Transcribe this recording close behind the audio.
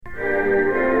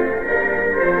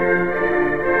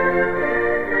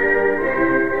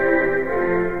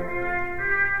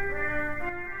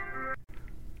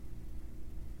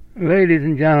ladies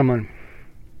and gentlemen.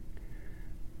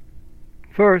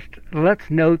 First, let's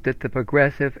note that the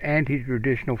progressive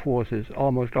anti-traditional forces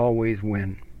almost always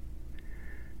win.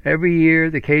 Every year,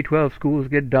 the K-12 schools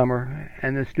get dumber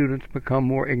and the students become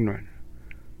more ignorant.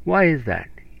 Why is that?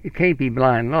 It can't be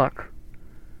blind luck.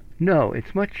 No,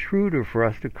 it's much shrewder for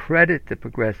us to credit the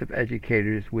progressive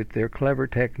educators with their clever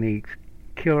techniques,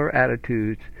 killer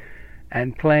attitudes,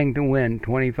 and playing to win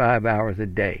 25 hours a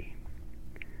day.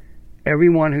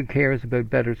 Everyone who cares about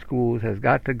better schools has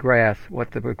got to grasp what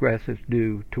the progressives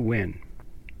do to win.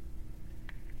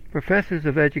 Professors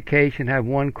of education have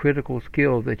one critical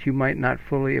skill that you might not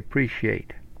fully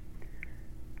appreciate.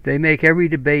 They make every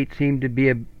debate seem to be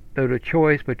about a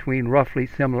choice between roughly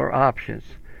similar options,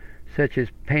 such as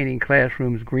painting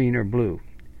classrooms green or blue.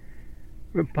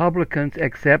 Republicans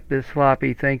accept this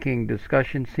sloppy thinking.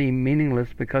 Discussions seem meaningless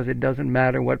because it doesn't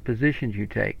matter what positions you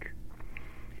take.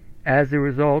 As a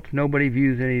result, nobody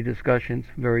views any discussions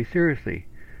very seriously.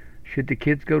 Should the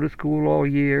kids go to school all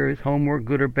year? Is homework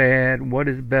good or bad? What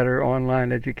is better,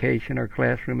 online education or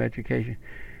classroom education?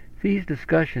 These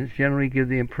discussions generally give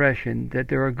the impression that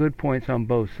there are good points on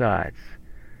both sides.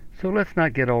 So let's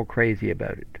not get all crazy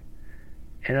about it.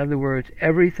 In other words,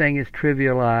 everything is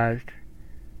trivialized.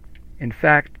 In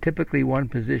fact, typically one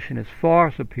position is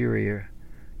far superior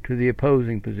to the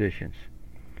opposing positions.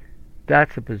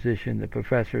 That's a position that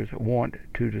professors want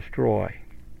to destroy.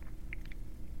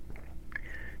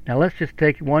 Now let's just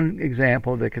take one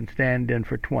example that can stand in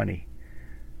for 20.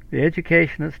 The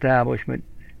education establishment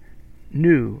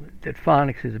knew that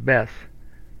phonics is best,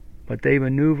 but they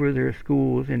maneuver their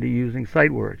schools into using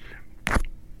sight words.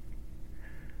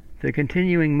 The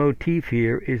continuing motif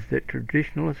here is that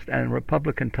traditionalist and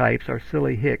Republican types are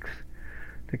silly hicks,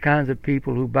 the kinds of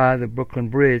people who buy the Brooklyn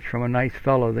Bridge from a nice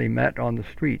fellow they met on the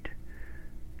street.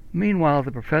 Meanwhile,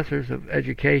 the professors of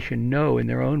education know in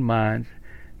their own minds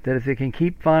that if they can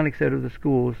keep phonics out of the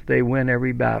schools, they win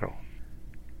every battle.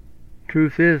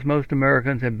 Truth is, most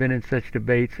Americans have been in such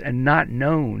debates and not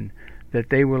known that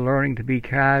they were learning to be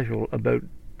casual about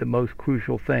the most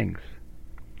crucial things.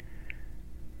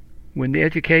 When the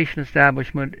education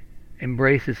establishment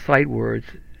embraces sight words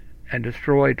and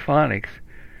destroyed phonics,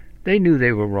 they knew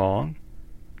they were wrong.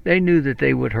 They knew that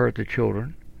they would hurt the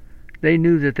children. They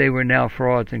knew that they were now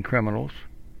frauds and criminals.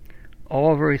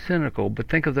 All very cynical, but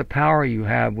think of the power you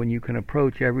have when you can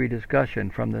approach every discussion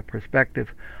from the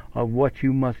perspective of what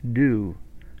you must do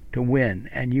to win,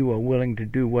 and you are willing to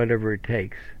do whatever it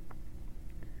takes.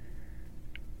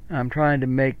 I'm trying to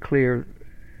make clear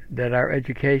that our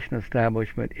education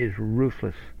establishment is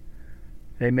ruthless.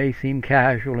 They may seem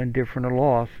casual, indifferent, or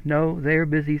lost. No, they are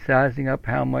busy sizing up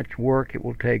how much work it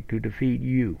will take to defeat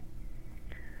you.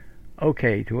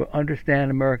 Okay, to understand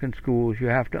American schools, you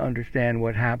have to understand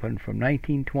what happened from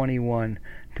 1921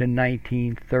 to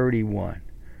 1931.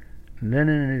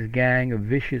 Lenin and his gang of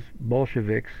vicious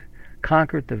Bolsheviks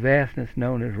conquered the vastness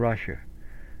known as Russia.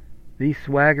 These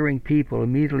swaggering people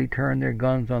immediately turned their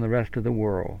guns on the rest of the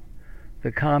world.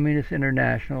 The Communist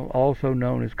International, also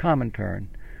known as Comintern,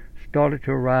 started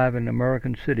to arrive in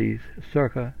American cities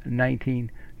circa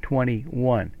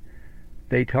 1921.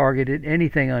 They targeted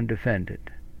anything undefended,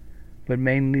 but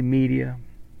mainly media,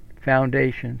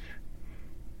 foundations,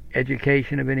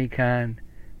 education of any kind,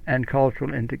 and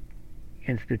cultural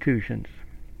institutions.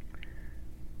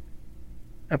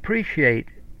 Appreciate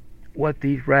what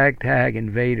these ragtag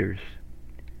invaders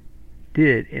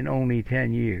did in only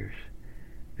 10 years.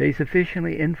 They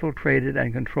sufficiently infiltrated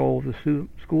and controlled the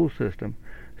school system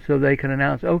so they can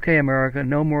announce, "Okay, America,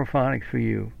 no more phonics for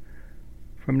you.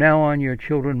 From now on, your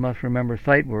children must remember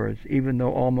sight words, even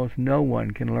though almost no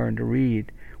one can learn to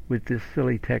read with this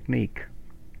silly technique."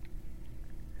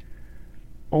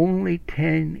 Only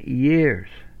 10 years.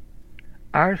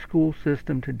 Our school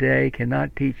system today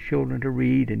cannot teach children to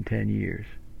read in 10 years.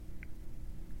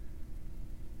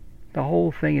 The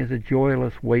whole thing is a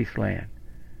joyless wasteland.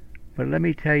 But let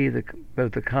me tell you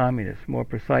about the communists, more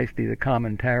precisely the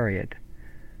commentariat,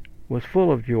 was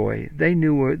full of joy. They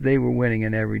knew they were winning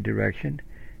in every direction.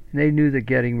 And they knew that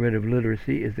getting rid of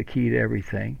literacy is the key to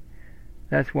everything.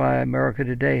 That's why America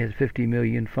today has 50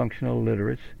 million functional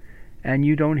illiterates, and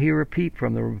you don't hear a peep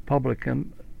from the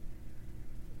Republican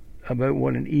about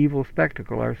what an evil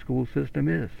spectacle our school system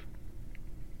is.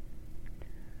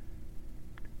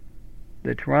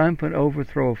 The triumphant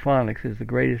overthrow of phonics is the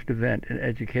greatest event in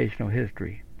educational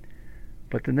history.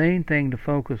 But the main thing to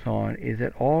focus on is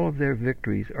that all of their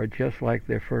victories are just like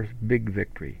their first big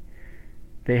victory.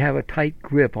 They have a tight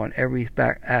grip on every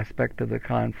aspect of the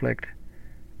conflict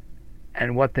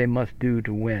and what they must do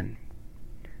to win.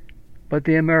 But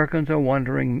the Americans are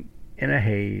wandering in a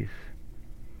haze.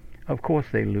 Of course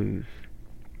they lose.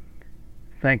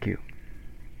 Thank you.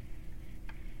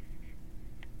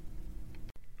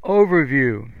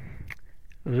 Overview.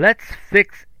 Let's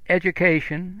Fix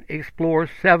Education explores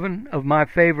 7 of my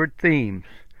favorite themes.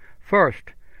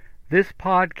 First, this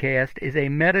podcast is a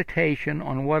meditation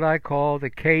on what I call the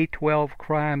K-12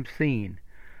 crime scene.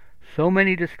 So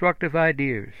many destructive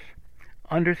ideas.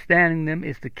 Understanding them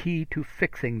is the key to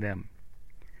fixing them.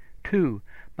 2.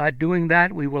 By doing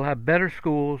that, we will have better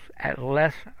schools at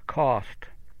less cost.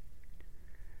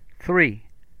 3.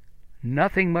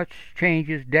 Nothing much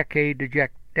changes decade to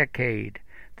decade.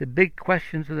 The big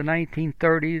questions of the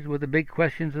 1930s were the big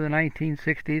questions of the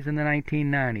 1960s and the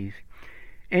 1990s.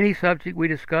 Any subject we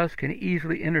discuss can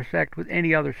easily intersect with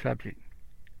any other subject.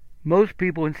 Most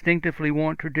people instinctively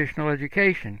want traditional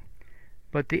education,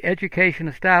 but the education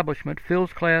establishment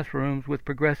fills classrooms with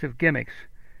progressive gimmicks.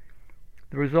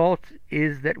 The result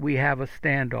is that we have a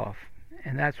standoff,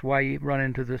 and that's why you run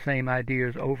into the same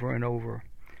ideas over and over.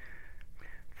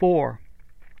 4.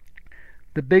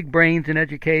 The big brains in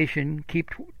education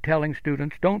keep telling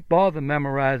students, don't bother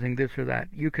memorizing this or that.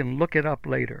 You can look it up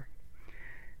later.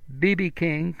 B.B.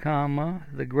 King,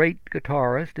 the great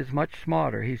guitarist, is much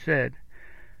smarter. He said,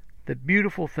 the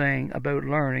beautiful thing about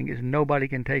learning is nobody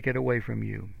can take it away from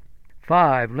you.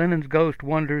 5. Lenin's ghost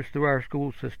wanders through our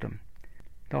school system.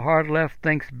 The hard left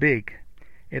thinks big.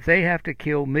 If they have to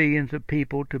kill millions of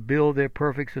people to build their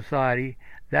perfect society,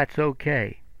 that's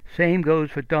okay. Same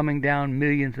goes for dumbing down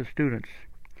millions of students.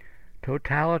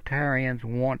 Totalitarians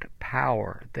want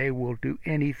power. They will do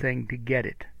anything to get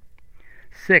it.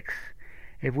 6.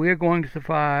 If we are going to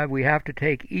survive, we have to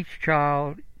take each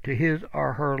child to his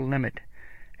or her limit.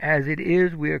 As it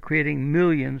is, we are creating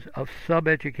millions of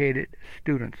sub-educated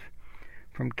students,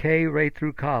 from K right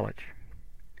through college.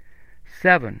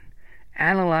 7.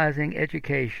 Analyzing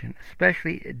education,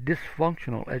 especially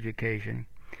dysfunctional education,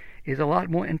 is a lot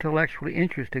more intellectually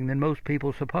interesting than most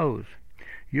people suppose.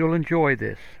 You'll enjoy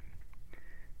this.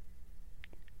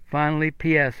 Finally,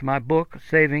 P.S. My book,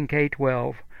 Saving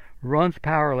K-12, runs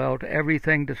parallel to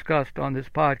everything discussed on this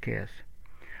podcast.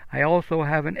 I also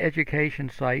have an education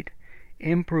site,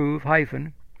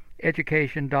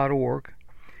 improve-education.org,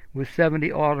 with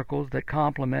 70 articles that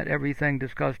complement everything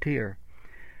discussed here.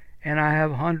 And I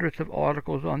have hundreds of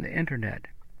articles on the Internet.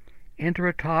 Enter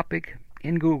a topic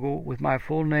in Google with my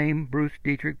full name, Bruce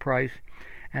Dietrich Price,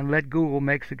 and let Google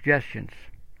make suggestions.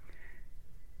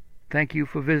 Thank you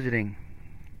for visiting.